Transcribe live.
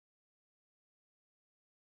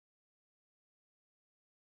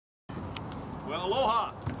Well,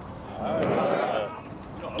 aloha.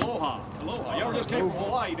 Aloha, aloha. Y'all just came from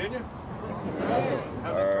Hawaii, didn't you?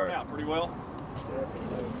 How'd that turn out? Pretty well?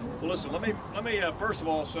 Well, listen, let me first of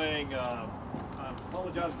all saying, I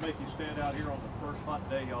apologize to make you stand out here on the first hot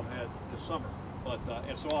day y'all had this summer, but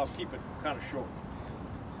and so I'll keep it kind of short.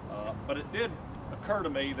 But it did occur to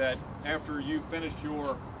me that after you finished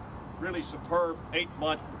your really superb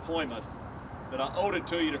 8-month deployment, that I owed it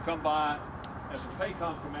to you to come by as a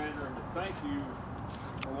PACOM commander and to thank you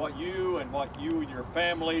for what you and your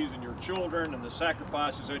families and your children and the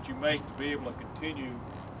sacrifices that you make to be able to continue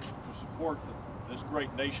to support this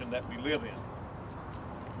great nation that we live in.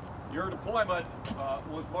 Your deployment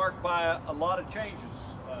was marked by a lot of changes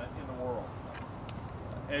in the world.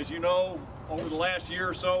 As you know, over the last year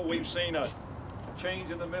or so, we've seen a change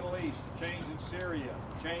in the Middle East, a change in Syria,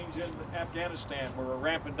 a change in Afghanistan where we're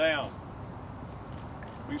ramping down.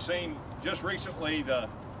 We've seen just recently the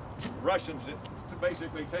Russians to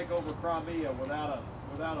basically take over Crimea without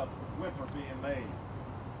a whimper being made.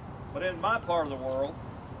 But in my part of the world,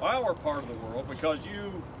 our part of the world, because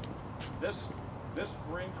this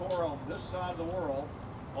Marine Corps on this side of the world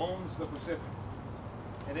owns the Pacific.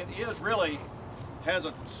 And it has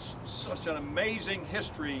such an amazing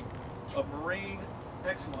history of Marine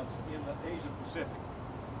excellence in the Asia Pacific.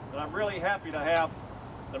 And I'm really happy to have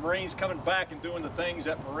the Marines coming back and doing the things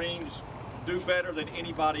that Marines do better than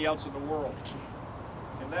anybody else in the world.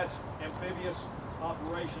 And that's amphibious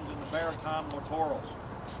operations in the maritime littorals.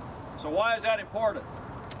 So why is that important?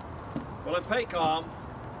 Well, in PACOM,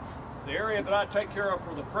 the area that I take care of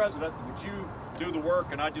for the President, which you do the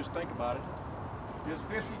work and I just think about it, is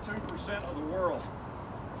 52% of the world.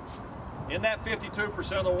 In that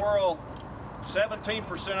 52% of the world,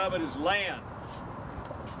 17% of it is land,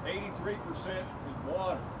 83% is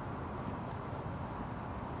water.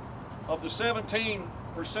 Of the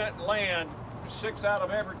 17% land, 6 out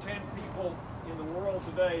of every 10 people in the world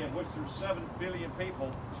today, of which there's 7 billion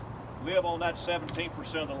people, live on that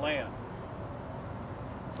 17% of the land.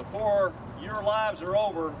 Before your lives are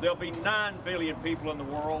over, there'll be 9 billion people in the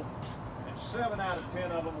world, and 7 out of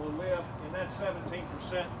 10 of them will live in that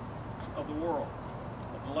 17% of the world,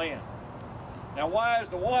 of the land. Now, why is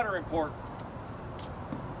the water important?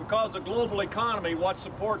 Because the global economy, what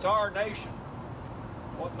supports our nation,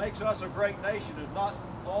 what makes us a great nation is not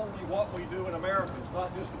only what we do in America. It's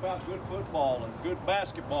not just about good football and good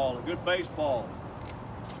basketball and good baseball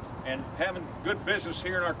and having good business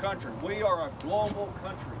here in our country. We are a global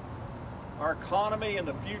country. Our economy and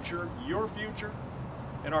the future, your future,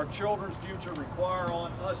 and our children's future require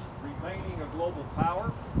on us remaining a global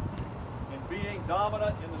power and being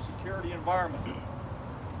dominant in the security environment.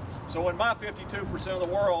 So in my 52% of the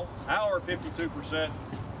world, our 52%,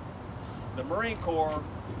 the Marine Corps,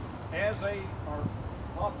 as they are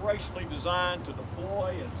operationally designed to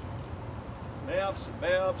deploy as MEVs and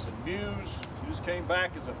MEVs and MEWs, who just came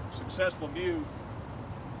back as a successful MEW,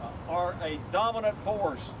 are a dominant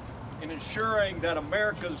force in ensuring that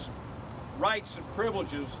America's rights and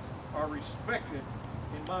privileges are respected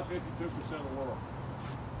in my 52% of the world.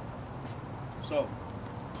 So,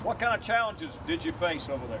 what kind of challenges did you face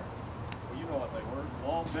over there? Well, you know what they were.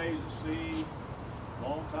 Long days at sea,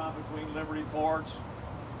 long time between Liberty ports,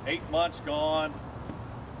 8 months gone,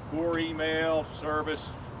 poor email service,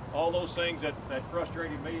 all those things that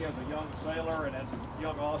frustrated me as a young sailor and as a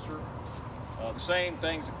young officer. The same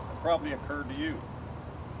things that probably occurred to you.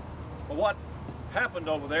 But what happened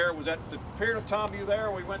over there was that the period of time you were there,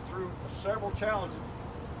 we went through several challenges.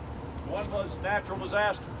 One was natural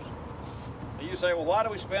disasters. And you say, well, why do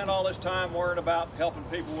we spend all this time worrying about helping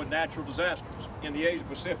people with natural disasters in the Asia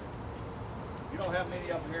Pacific? You don't have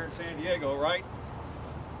many of them here in San Diego, right?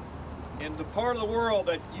 In the part of the world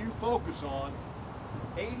that you focus on,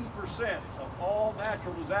 80% of all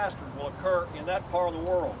natural disasters will occur in that part of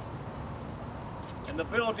the world. And the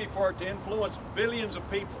ability for it to influence billions of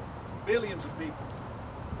people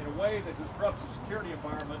in a way that disrupts the security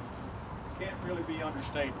environment can't really be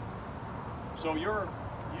understated. So you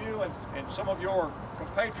and some of your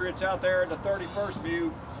compatriots out there in the 31st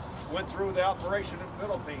MEW went through the operation in the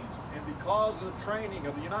Philippines, and because of the training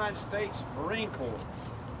of the United States Marine Corps,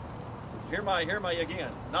 hear me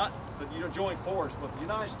again, not the Joint Force, but the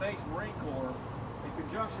United States Marine Corps, in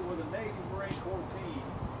conjunction with the Navy Marine Corps team,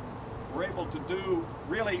 were able to do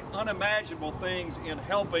really unimaginable things in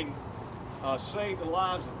helping save the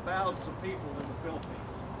lives of thousands of people in the Philippines.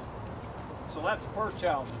 So that's the first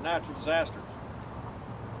challenge, natural disasters.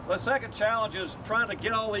 The second challenge is trying to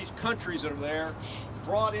get all these countries that are there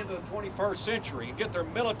brought into the 21st century and get their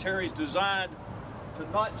militaries designed to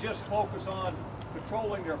not just focus on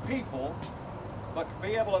controlling their people, but to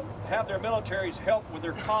be able to have their militaries help with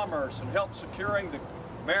their commerce and help securing the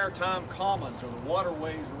maritime commons or the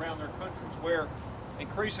waterways around their countries, where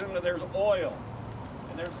increasingly there's oil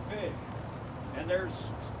and there's fish and there's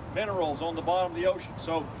minerals on the bottom of the ocean.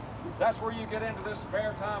 So that's where you get into this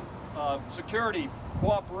maritime security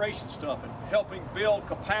cooperation stuff and helping build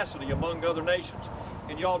capacity among other nations.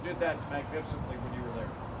 And y'all did that magnificently when you were there.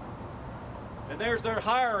 And there's their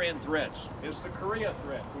higher end threats. It's the Korea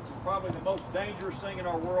threat, which is probably the most dangerous thing in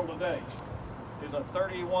our world today. Is a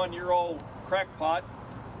 31-year-old crackpot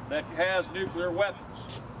that has nuclear weapons,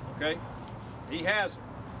 okay? He has them.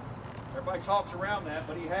 Everybody talks around that,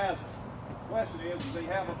 but he has them. The question is, does he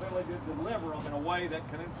have ability to deliver them in a way that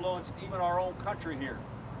can influence even our own country here?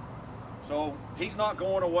 So he's not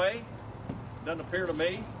going away, doesn't appear to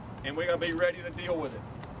me, and we got to be ready to deal with it.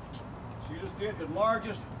 So you just did the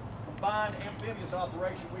largest combined amphibious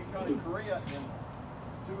operation we've done in Korea in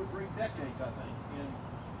 2 or 3 decades, I think,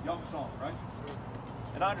 in Yongsan, right?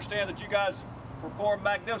 And I understand that you guys performed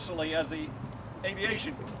magnificently as the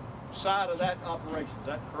aviation side of that operation. Is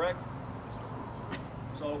that correct?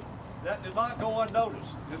 So that did not go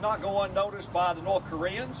unnoticed. It did not go unnoticed by the North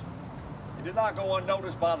Koreans. It did not go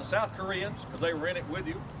unnoticed by the South Koreans, because they were in it with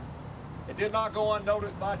you. It did not go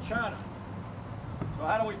unnoticed by China. So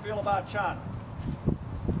how do we feel about China?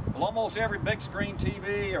 Well, almost every big screen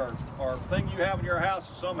TV or thing you have in your house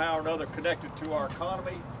is somehow or another connected to our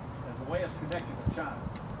economy as the way it's connected to China.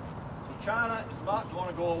 So China is not going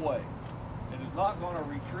to go away. It is not going to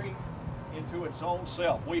retreat into its own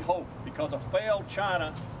self, we hope, because a failed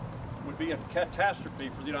China would be a catastrophe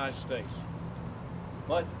for the United States.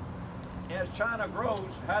 But as China grows,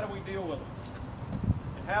 how do we deal with them?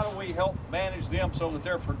 And how do we help manage them so that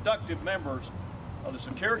they're productive members of the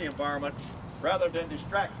security environment rather than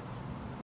distracting?